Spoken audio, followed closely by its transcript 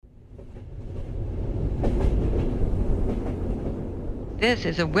This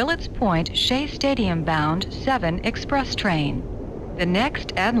is a Willets Point Shea Stadium bound 7 express train. The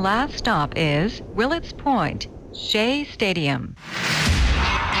next and last stop is Willets Point, Shea Stadium.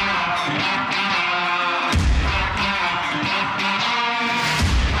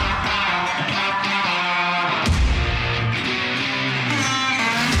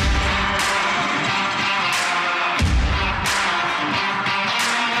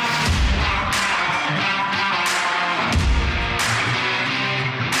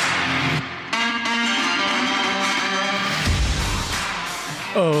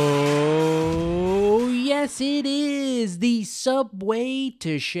 Oh, yes, it is the Subway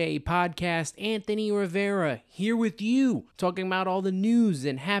to Shea podcast. Anthony Rivera here with you, talking about all the news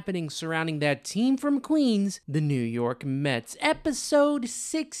and happenings surrounding that team from Queens, the New York Mets. Episode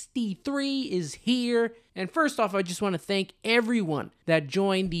 63 is here. And first off, I just want to thank everyone that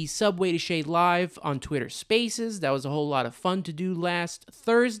joined the Subway to Shea Live on Twitter Spaces. That was a whole lot of fun to do last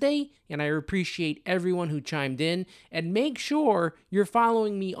Thursday, and I appreciate everyone who chimed in. And make sure you're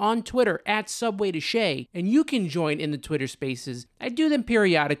following me on Twitter at Subway to Shea, and you can join in the Twitter Spaces. I do them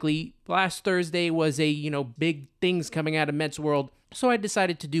periodically. Last Thursday was big things coming out of Mets world, so I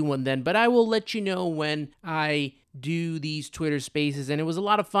decided to do one then. But I will let you know when I do these Twitter Spaces, and it was a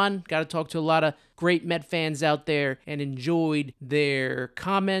lot of fun. Got to talk to a lot of great Met fans out there and enjoyed their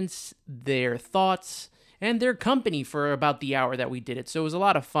comments, their thoughts, and their company for about the hour that we did it. So it was a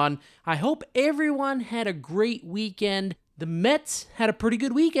lot of fun. I hope everyone had a great weekend. The Mets had a pretty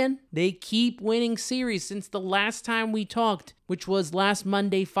good weekend. They keep winning series since the last time we talked, which was last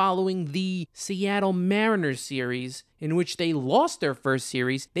Monday following the Seattle Mariners series, in which they lost their first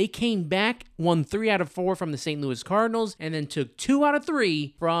series. They came back, won 3 out of 4 from the St. Louis Cardinals, and then took 2 out of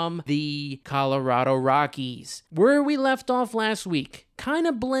 3 from the Colorado Rockies. Where we left off last week kind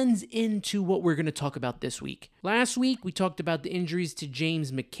of blends into what we're going to talk about this week. Last week, we talked about the injuries to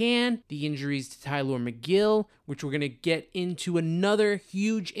James McCann, the injuries to Tylor Megill, which we're going to get into another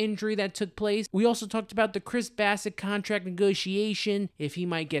huge injury that took place. We also talked about the Chris Bassitt contract negotiation, if he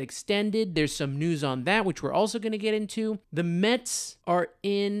might get extended. There's some news on that, which we're also going to get into. The Mets are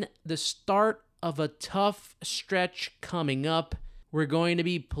in the start of a tough stretch coming up. We're going to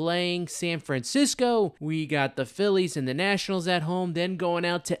be playing San Francisco. We got the Phillies and the Nationals at home, then going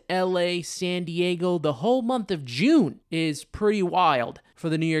out to LA, San Diego. The whole month of June is pretty wild for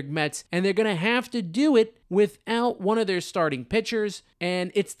the New York Mets, and they're going to have to do it without one of their starting pitchers,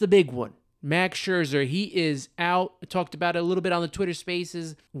 and it's the big one. Max Scherzer, he is out. I talked about it a little bit on the Twitter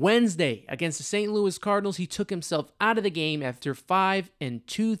Spaces. Wednesday, against the St. Louis Cardinals, he took himself out of the game after 5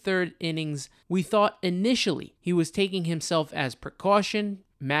 2/3 innings. We thought initially he was taking himself as precaution.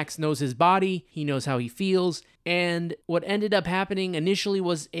 Max knows his body. He knows how he feels. And what ended up happening initially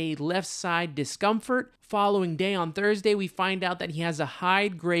was a left side discomfort. Following day on Thursday, we find out that he has a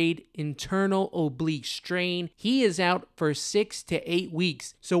high-grade internal oblique strain. He is out for 6 to 8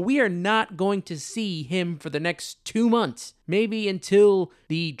 weeks. So we are not going to see him for the next 2 months. Maybe until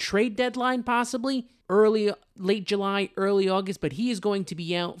the trade deadline, possibly. Late July, early August, but he is going to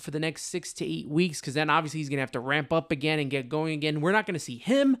be out for the next 6 to 8 weeks because then obviously he's going to have to ramp up again and get going again. We're not going to see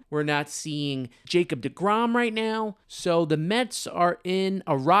him. We're not seeing Jacob deGrom right now. So the Mets are in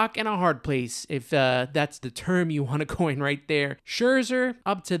a rock and a hard place, if that's the term you want to coin right there. Scherzer,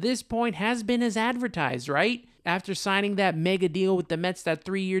 up to this point, has been as advertised, right? After signing that mega deal with the Mets, that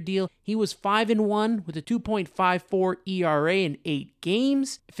 3-year deal, he was 5-1 with a 2.54 ERA in 8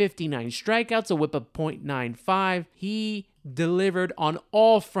 games, 59 strikeouts, a whip of .95. He delivered on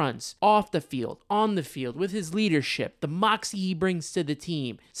all fronts, off the field, on the field, with his leadership, the moxie he brings to the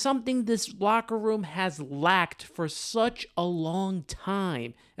team, something this locker room has lacked for such a long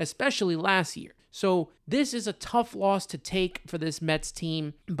time, especially last year. So this is a tough loss to take for this Mets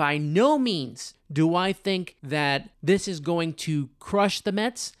team. By no means do I think that this is going to crush the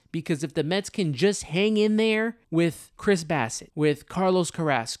Mets, because if the Mets can just hang in there with Chris Bassitt, with Carlos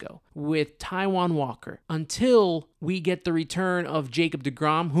Carrasco, with Taijuan Walker, until we get the return of Jacob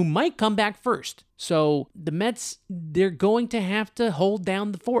deGrom, who might come back first. So the Mets, they're going to have to hold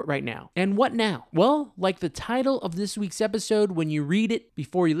down the fort right now. And what now? Well, like the title of this week's episode, when you read it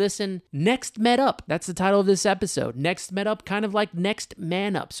before you listen, Next Met Up. That's the title of this episode. Next Met Up, kind of like Next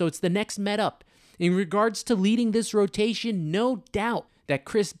Man Up. So it's the next Met Up. In regards to leading this rotation, no doubt that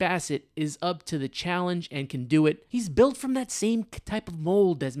Chris Bassitt is up to the challenge and can do it. He's built from that same type of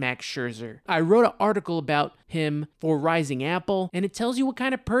mold as Max Scherzer. I wrote an article about him for Rising Apple, and it tells you what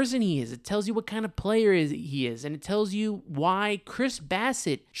kind of person he is. It tells you what kind of player he is, and it tells you why Chris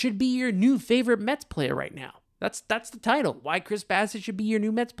Bassitt should be your new favorite Mets player right now. That's the title. Why Chris Bassitt should be your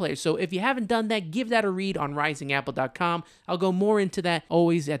new Mets player. So if you haven't done that, give that a read on risingapple.com. I'll go more into that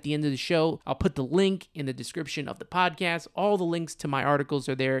always at the end of the show. I'll put the link in the description of the podcast. All the links to my articles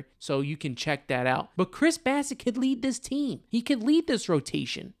are there, so you can check that out. But Chris Bassitt could lead this team. He could lead this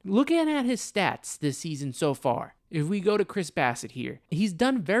rotation. Looking at his stats this season so far, if we go to Chris Bassitt here, he's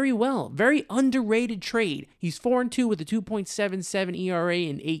done very well. Very underrated trade. He's 4-2 with a 2.77 ERA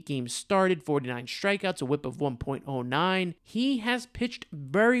in 8 games started, 49 strikeouts, a whip of 1.09. He has pitched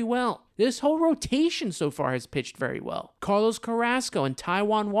very well. This whole rotation so far has pitched very well. Carlos Carrasco and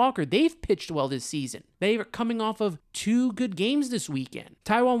Taijuan Walker, they've pitched well this season. They are coming off of 2 good games this weekend.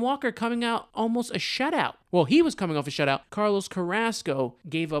 Taijuan Walker coming out almost a shutout. Well, he was coming off a shutout. Carlos Carrasco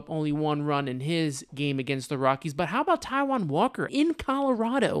gave up only 1 run in his game against the Rockies. But how about Taijuan Walker in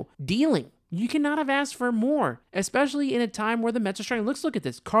Colorado dealing? You cannot have asked for more, especially in a time where the Mets are struggling. Let's look at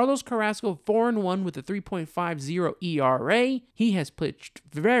this. Carlos Carrasco, 4-1 with a 3.50 ERA. He has pitched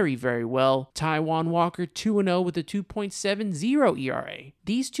very, very well. Taijuan Walker, 2-0 with a 2.70 ERA.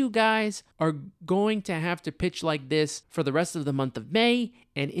 These two guys are going to have to pitch like this for the rest of the month of May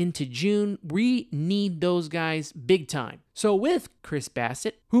and into June. We need those guys big time. So with Chris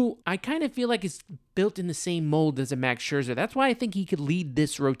Bassitt, who I kind of feel like is built in the same mold as a Max Scherzer, that's why I think he could lead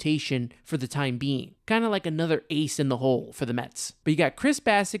this rotation for the time being. Kind of like another ace in the hole for the Mets. But you got Chris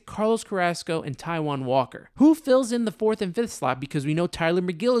Bassitt, Carlos Carrasco, and Taijuan Walker. Who fills in the 4th and 5th slot because we know Tyler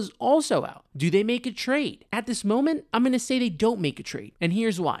McGill is also out? Do they make a trade? At this moment, I'm going to say they don't make a trade. And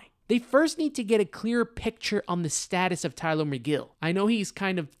here's why. They first need to get a clearer picture on the status of Tyler McGill. I know he's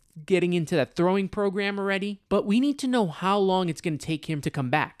kind of getting into that throwing program already, but we need to know how long it's going to take him to come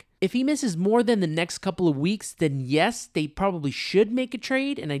back. If he misses more than the next couple of weeks, then yes, they probably should make a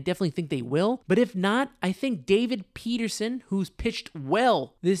trade, and I definitely think they will. But if not, I think David Peterson, who's pitched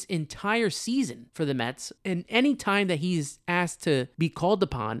well this entire season for the Mets, and any time that he's asked to be called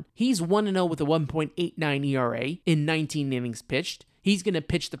upon, he's 1-0 with a 1.89 ERA in 19 innings pitched. He's going to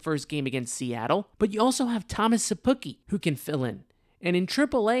pitch the first game against Seattle. But you also have Thomas Szapucki, who can fill in. And in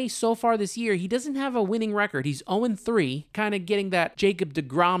AAA so far this year, he doesn't have a winning record. He's 0-3, kind of getting that Jacob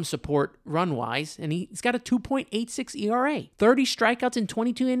deGrom support run-wise, and he's got a 2.86 ERA. 30 strikeouts in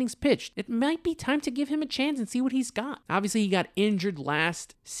 22 innings pitched. It might be time to give him a chance and see what he's got. Obviously, he got injured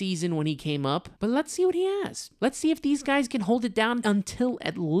last season when he came up, but let's see what he has. Let's see if these guys can hold it down until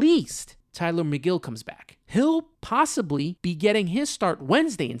at least Tyler McGill comes back. He'll possibly be getting his start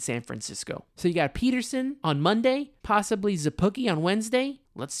Wednesday in San Francisco. So you got Peterson on Monday, possibly Szapucki on Wednesday.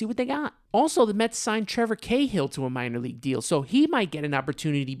 Let's see what they got. Also, the Mets signed Trevor Cahill to a minor league deal, so he might get an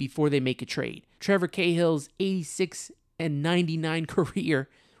opportunity before they make a trade. Trevor Cahill's 86 and 99 career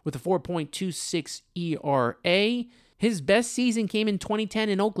with a 4.26 ERA. His best season came in 2010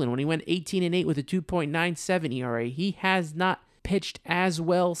 in Oakland when he went 18-8 with a 2.97 ERA. He has not pitched as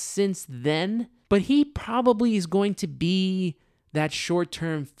well since then, but he probably is going to be that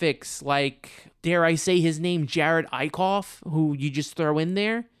short-term fix, like, dare I say his name, Jared Eichhoff, who you just throw in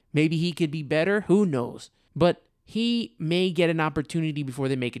there. Maybe he could be better. Who knows? But he may get an opportunity before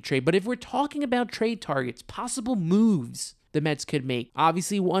they make a trade. But if we're talking about trade targets, possible moves the Mets could make.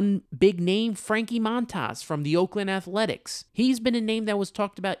 Obviously, one big name, Frankie Montas from the Oakland Athletics. He's been a name that was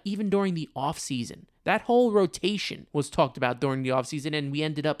talked about even during the offseason. That whole rotation was talked about during the offseason, and we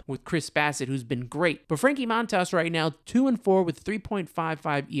ended up with Chris Bassitt, who's been great. But Frankie Montas right now, 2-4 with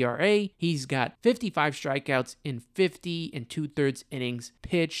 3.55 ERA. He's got 55 strikeouts in 50 2/3 innings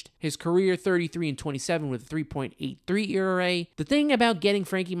pitched. His career 33-27 with a 3.83 ERA. The thing about getting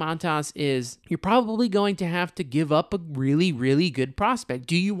Frankie Montas is you're probably going to have to give up a really, really good prospect.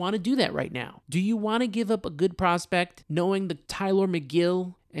 Do you want to do that right now? Do you want to give up a good prospect knowing that Tyler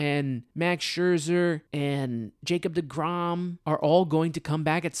McGill and Max Scherzer and Jacob deGrom are all going to come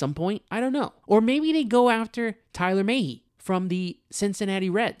back at some point? I don't know. Or maybe they go after Tyler Mahle from the Cincinnati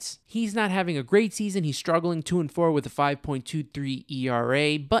Reds. He's not having a great season. He's struggling 2-4 with a 5.23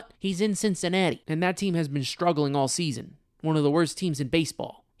 ERA, but he's in Cincinnati, and that team has been struggling all season. One of the worst teams in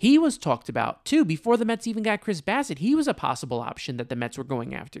baseball. He was talked about, too, before the Mets even got Chris Bassitt. He was a possible option that the Mets were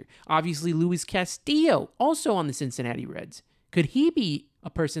going after. Obviously, Luis Castillo, also on the Cincinnati Reds. Could he be a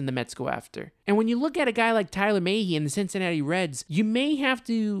person the Mets go after? And when you look at a guy like Tyler Mahle and the Cincinnati Reds, you may have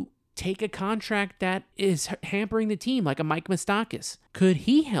to take a contract that is hampering the team, like a Mike Moustakas. Could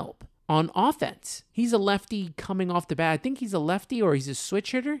he help on offense? He's a lefty coming off the bat. I think he's a lefty or he's a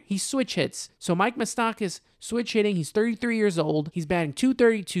switch hitter. He switch hits. So Mike Moustakas, switch hitting. He's 33 years old. He's batting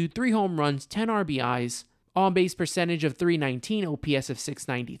 .232, 3 home runs, 10 RBIs, on-base percentage of .319, OPS of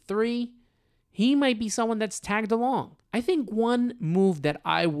 .693. he might be someone that's tagged along. I think one move that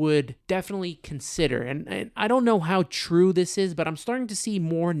I would definitely consider, and I don't know how true this is, but I'm starting to see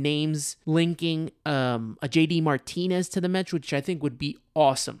more names linking a JD Martinez to the Mets, which I think would be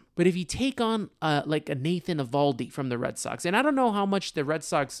awesome. But if you take on like a Nathan Eovaldi from the Red Sox, and I don't know how much the Red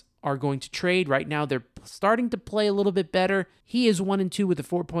Sox are going to trade. Right now, they're starting to play a little bit better. He is 1-2 with a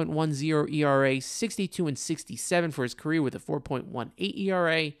 4.10 ERA, 62 67 for his career with a 4.18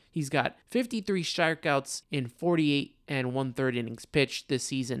 ERA. He's got 53 strikeouts in 48 and 1/3 innings pitched this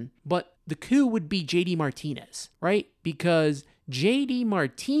season. But the coup would be JD Martinez, right? Because JD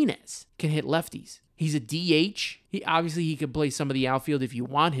Martinez can hit lefties. He's a DH. He could play some of the outfield if you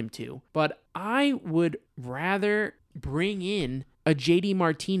want him to. But I would rather bring in a JD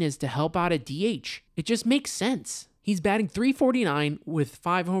Martinez to help out at DH. It just makes sense. He's batting .349 with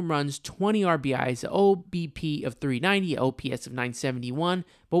 5 home runs, 20 RBIs, OBP of .390, OPS of .971.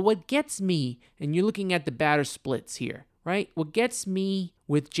 But what gets me, and you're looking at the batter splits here, right? What gets me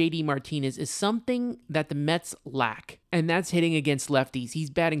with JD Martinez is something that the Mets lack, and that's hitting against lefties. He's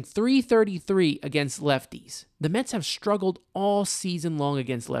batting .333 against lefties. The Mets have struggled all season long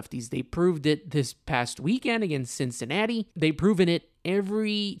against lefties. They proved it this past weekend against Cincinnati. They've proven it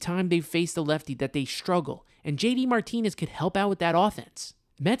every time they've faced a lefty that they struggle, and JD Martinez could help out with that offense.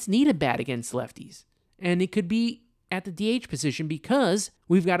 Mets need a bat against lefties, and it could be at the DH position because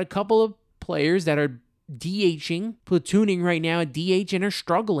we've got a couple of players that are DHing, platooning right now at DH and are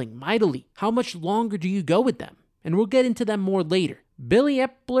struggling mightily. How much longer do you go with them? And we'll get into them more later. Billy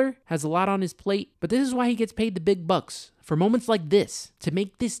Epler has a lot on his plate, but this is why he gets paid the big bucks, for moments like this, to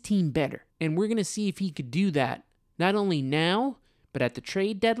make this team better. And we're going to see if he could do that, not only now, but at the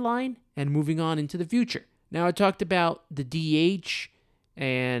trade deadline and moving on into the future. Now, I talked about the DH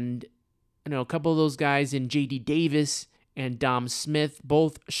and a couple of those guys in J.D. Davis and Dom Smith,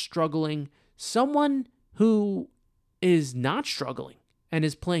 both struggling. Someone who is not struggling and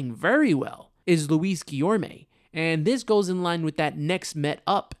is playing very well is Luis Guillorme. And this goes in line with that next Met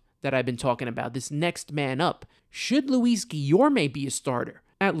up that I've been talking about, this next man up. Should Luis Guillorme be a starter?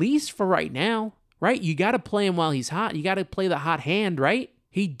 At least for right now, right? You got to play him while he's hot. You got to play the hot hand, right?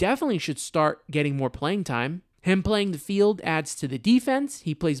 He definitely should start getting more playing time. Him playing the field adds to the defense.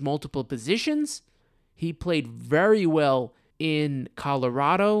 He plays multiple positions. He played very well in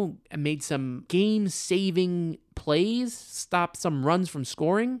Colorado and made some game-saving plays, stopped some runs from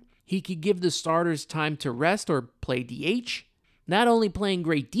scoring. He could give the starters time to rest or play DH. Not only playing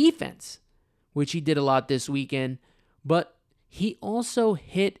great defense, which he did a lot this weekend, but he also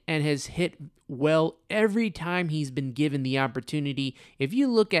hit and has hit well every time he's been given the opportunity. If you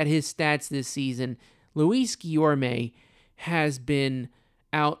look at his stats this season, Luis Guillorme has been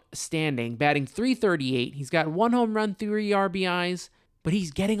outstanding, batting .338. He's got 1 home run, 3 RBIs, but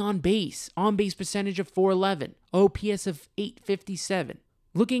he's getting on base percentage of .411, OPS of .857.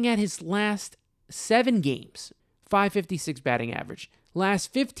 Looking at his last 7 games, .556 batting average.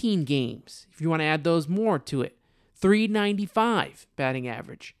 Last 15 games, if you want to add those more to it, .395 batting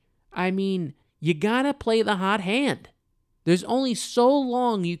average. I mean, you gotta play the hot hand. There's only so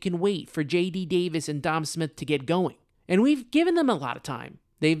long you can wait for J.D. Davis and Dom Smith to get going. And we've given them a lot of time.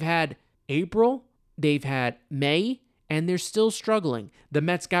 They've had April, they've had May, and they're still struggling. The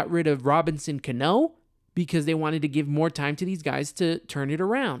Mets got rid of Robinson Cano because they wanted to give more time to these guys to turn it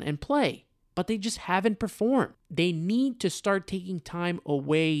around and play. But they just haven't performed. They need to start taking time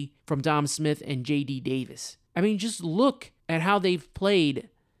away from Dom Smith and J.D. Davis. I mean, just look at how they've played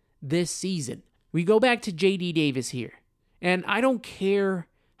this season. We go back to J.D. Davis here. And I don't care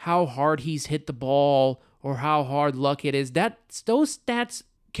how hard he's hit the ball or how hard luck it is. Those stats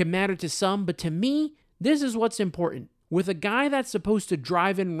can matter to some, but to me, this is what's important. With a guy that's supposed to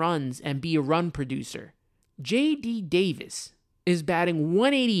drive in runs and be a run producer, J.D. Davis is batting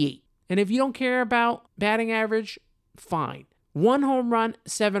 .188. And if you don't care about batting average, fine. 1 home run,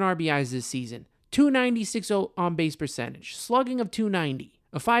 7 RBIs this season. .296 on-base percentage. Slugging of .290.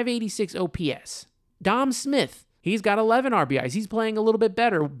 A .586 OPS. Dom Smith, he's got 11 RBIs. He's playing a little bit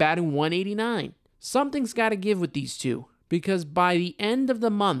better, batting .189. Something's got to give with these two, because by the end of the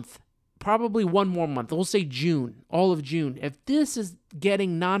month, probably one more month, we'll say June, all of June, if this is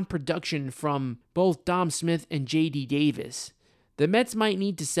getting non-production from both Dom Smith and J.D. Davis, the Mets might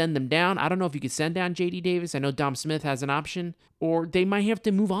need to send them down. I don't know if you could send down J.D. Davis. I know Dom Smith has an option, or they might have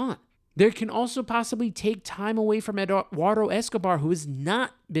to move on. There can also possibly take time away from Eduardo Escobar, who has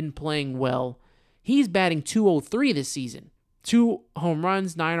not been playing well. He's batting .203 this season. 2 home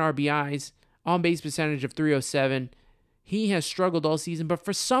runs, 9 RBIs, on-base percentage of .307. He has struggled all season, but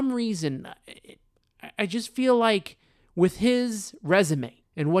for some reason, I just feel like with his resume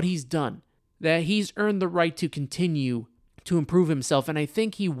and what he's done, that he's earned the right to continue to improve himself, and I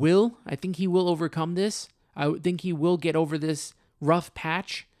think he will. I think he will overcome this. I think he will get over this rough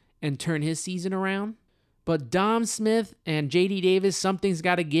patch and turn his season around. But Dom Smith and JD Davis, something's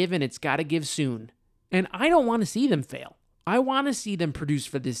got to give, and it's got to give soon. And I don't want to see them fail. I want to see them produce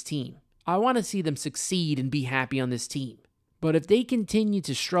for this team. I want to see them succeed and be happy on this team. But if they continue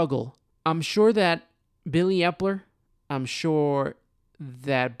to struggle, I'm sure that Billy Epler, I'm sure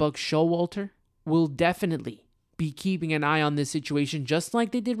that Buck Showalter will definitely be keeping an eye on this situation just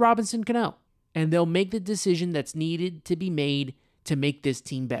like they did Robinson Cano. And they'll make the decision that's needed to be made to make this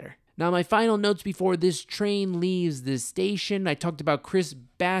team better. Now, my final notes before this train leaves the station. I talked about Chris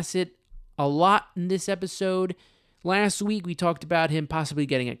Bassitt a lot in this episode. Last week, we talked about him possibly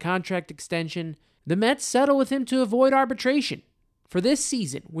getting a contract extension. The Mets settle with him to avoid arbitration for this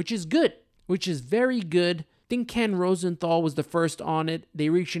season, which is good, which is very good. I think Ken Rosenthal was the first on it. They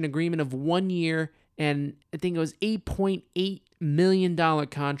reached an agreement of 1 year, and I think it was $8.8 million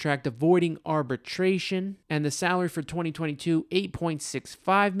contract avoiding arbitration, and the salary for 2022,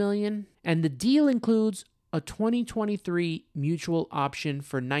 $8.65 million. And the deal includes a 2023 mutual option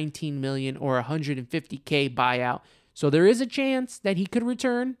for $19 million or $150K buyout. So there is a chance that he could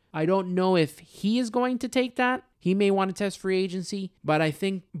return. I don't know if he is going to take that. He may want to test free agency, but I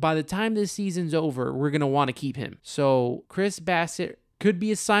think by the time this season's over, we're going to want to keep him. So Chris Bassitt could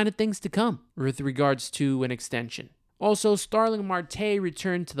be a sign of things to come with regards to an extension. Also, Starling Marte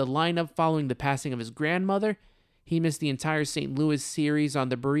returned to the lineup following the passing of his grandmother. He missed the entire St. Louis series on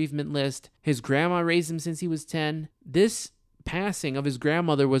the bereavement list. His grandma raised him since he was 10. This passing of his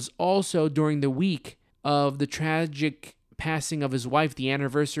grandmother was also during the week of the tragic passing of his wife, the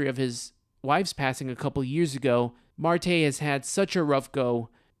anniversary of his wife's passing a couple years ago. Marte has had such a rough go,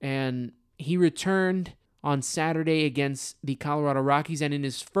 and he returned on Saturday against the Colorado Rockies, and in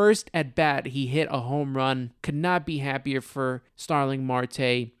his first at-bat, he hit a home run. Could not be happier for Starling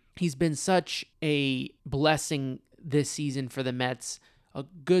Marte. He's been such a blessing this season for the Mets. A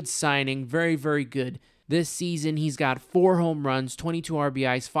good signing, very, very good. This season, he's got 4 home runs, 22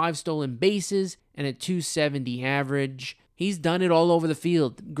 RBIs, 5 stolen bases, and a .270 average. He's done it all over the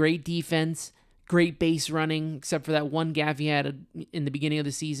field. Great defense, great base running, except for that one gaff he had in the beginning of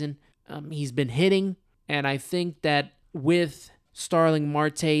the season. He's been hitting, and I think that with Starling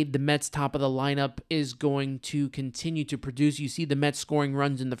Marte, the Mets' top of the lineup is going to continue to produce. You see the Mets scoring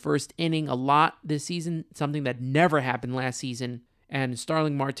runs in the first inning a lot this season, something that never happened last season, and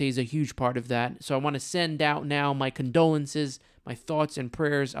Starling Marte is a huge part of that. So I want to send out now my condolences, my thoughts and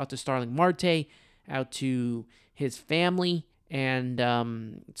prayers out to Starling Marte, out to his family, and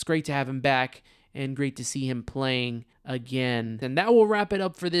it's great to have him back and great to see him playing again. And that will wrap it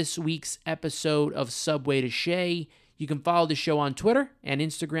up for this week's episode of Subway to Shea. You can follow the show on Twitter and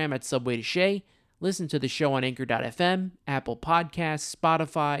Instagram at Subway to Shea. Listen to the show on Anchor.fm, Apple Podcasts,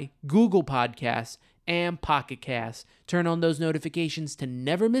 Spotify, Google Podcasts, and Pocket Casts. Turn on those notifications to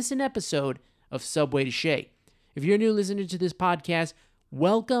never miss an episode of Subway to Shea. If you're a new listener to this podcast,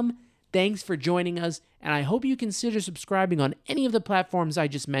 welcome. Thanks for joining us, and I hope you consider subscribing on any of the platforms I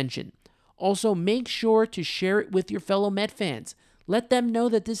just mentioned. Also, make sure to share it with your fellow Met fans. Let them know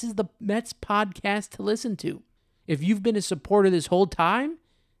that this is the Mets podcast to listen to. If you've been a supporter this whole time,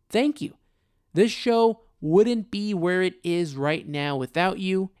 thank you. This show wouldn't be where it is right now without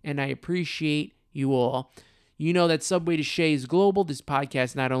you, and I appreciate you all. You know that Subway to Shea is global. This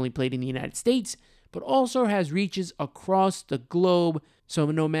podcast not only played in the United States, but also has reaches across the globe.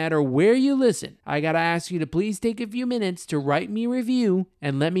 So no matter where you listen, I gotta ask you to please take a few minutes to write me a review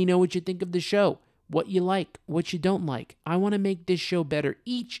and let me know what you think of the show, what you like, what you don't like. I want to make this show better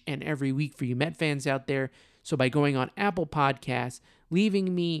each and every week for you Met fans out there. So by going on Apple Podcasts,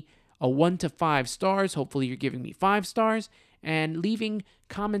 leaving me a 1 to 5 stars, hopefully you're giving me 5 stars, and leaving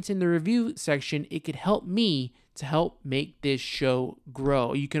comments in the review section, it could help me to help make this show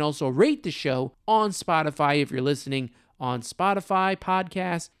grow. You can also rate the show on Spotify if you're listening on Spotify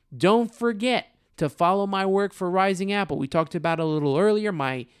podcasts. Don't forget to follow my work for Rising Apple. We talked about it a little earlier,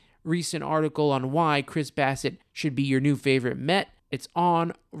 my recent article on why Chris Bassitt should be your new favorite Met. It's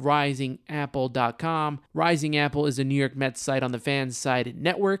on risingapple.com. Rising Apple is a New York Mets site on the Fansided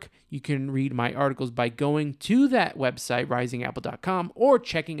Network. You can read my articles by going to that website, risingapple.com, or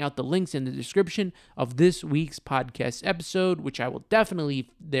checking out the links in the description of this week's podcast episode, which I will definitely leave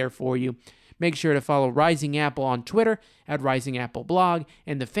there for you. Make sure to follow Rising Apple on Twitter at Rising Apple Blog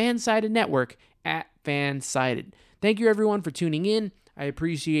and the Fansided Network at Fansided. Thank you, everyone, for tuning in. I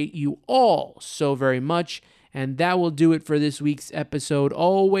appreciate you all so very much. And that will do it for this week's episode.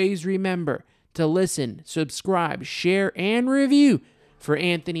 Always remember to listen, subscribe, share, and review for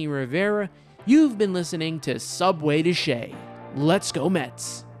Anthony Rivera. You've been listening to Subway to Shea. Let's go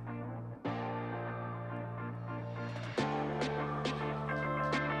Mets!